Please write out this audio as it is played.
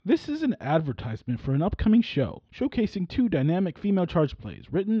This is an advertisement for an upcoming show showcasing two dynamic female charge plays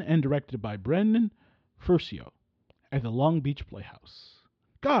written and directed by Brendan Furcio at the Long Beach Playhouse.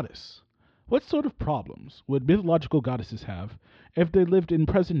 Goddess. What sort of problems would mythological goddesses have if they lived in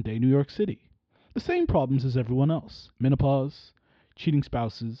present day New York City? The same problems as everyone else: menopause, cheating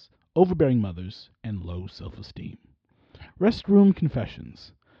spouses, overbearing mothers, and low self esteem. Restroom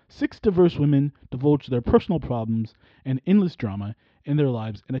Confessions. Six diverse women divulge their personal problems and endless drama in their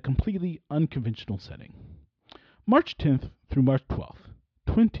lives in a completely unconventional setting. March 10th through March 12th,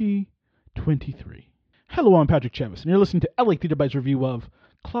 2023. Hello, I'm Patrick Chavis, and you're listening to LA Theater Bytes review of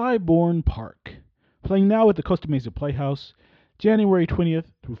Clybourne Park, playing now at the Costa Mesa Playhouse, January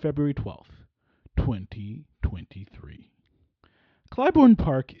 20th through February 12th, 2023. Clybourne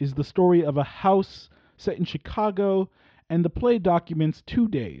Park is the story of a house set in Chicago, and the play documents 2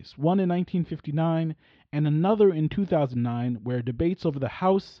 days, one in 1959 and another in 2009, where debates over the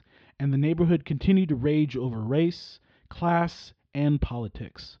house and the neighborhood continue to rage over race, class, and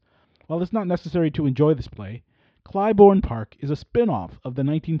politics. While it's not necessary to enjoy this play, Clybourne Park is a spin-off of the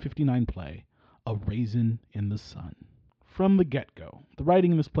 1959 play, A Raisin in the Sun. From the get-go, the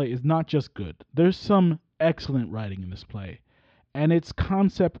writing in this play is not just good. There's some excellent writing in this play, and its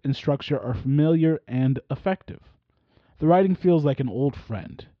concept and structure are familiar and effective. The writing feels like an old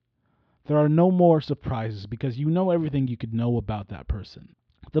friend. There are no more surprises because you know everything you could know about that person.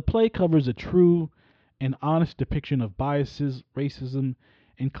 The play covers a true and honest depiction of biases, racism,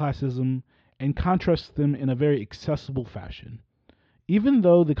 and classism, and contrasts them in a very accessible fashion. Even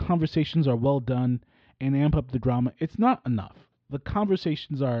though the conversations are well done and amp up the drama, it's not enough. The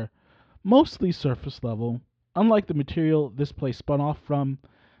conversations are mostly surface level. Unlike the material this play spun off from,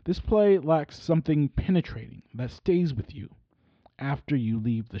 this play lacks something penetrating that stays with you after you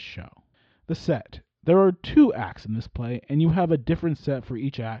leave the show. The set. There are 2 acts in this play, and you have a different set for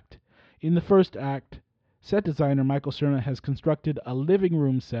each act. In the first act, set designer Michael Cerna has constructed a living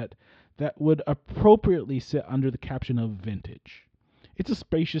room set that would appropriately sit under the caption of vintage. It's a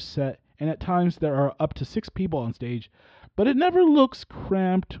spacious set, and at times there are up to 6 people on stage, but it never looks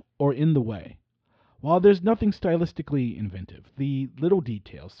cramped or in the way. While there's nothing stylistically inventive, the little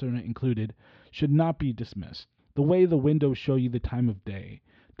details Cerna included should not be dismissed. The way the windows show you the time of day,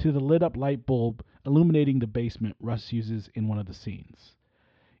 to the lit-up light bulb illuminating the basement Russ uses in one of the scenes.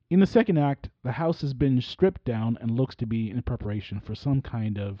 In the second act, the house has been stripped down and looks to be in preparation for some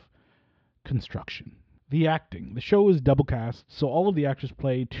kind of construction. The acting. The show is double cast, so all of the actors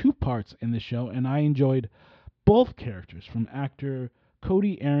play 2 parts in this show, and I enjoyed both characters from actor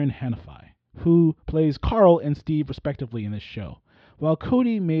Cody Aaron Hanafai, who plays Carl and Steve respectively in this show. While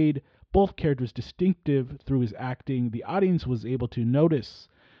Cody made both characters distinctive through his acting, the audience was able to notice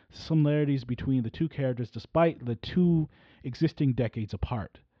similarities between the 2 characters despite the 2 existing decades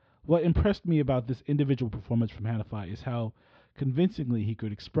apart. What impressed me about this individual performance from Hanafai is how convincingly he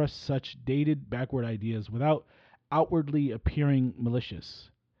could express such dated, backward ideas without outwardly appearing malicious.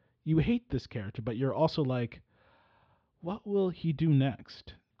 You hate this character, but you're also like, what will he do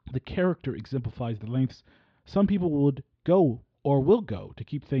next? The character exemplifies the lengths some people would go or will go to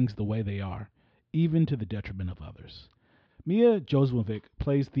keep things the way they are, even to the detriment of others. Mia Josmovic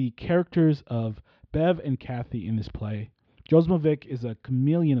plays the characters of Bev and Kathy in this play. Josmovic is a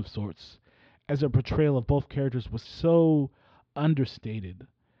chameleon of sorts, as her portrayal of both characters was so understated.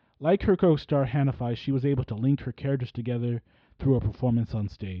 Like her co-star Hanafai, she was able to link her characters together through a performance on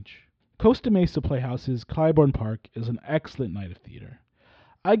stage. Costa Mesa Playhouse's Clybourne Park is an excellent night of theater.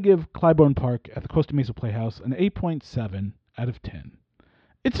 I give Clybourne Park at the Costa Mesa Playhouse an 8.7 out of 10.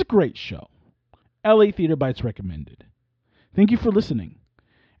 It's a great show. LA Theater Bytes recommended. Thank you for listening,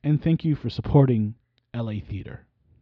 and thank you for supporting LA Theater.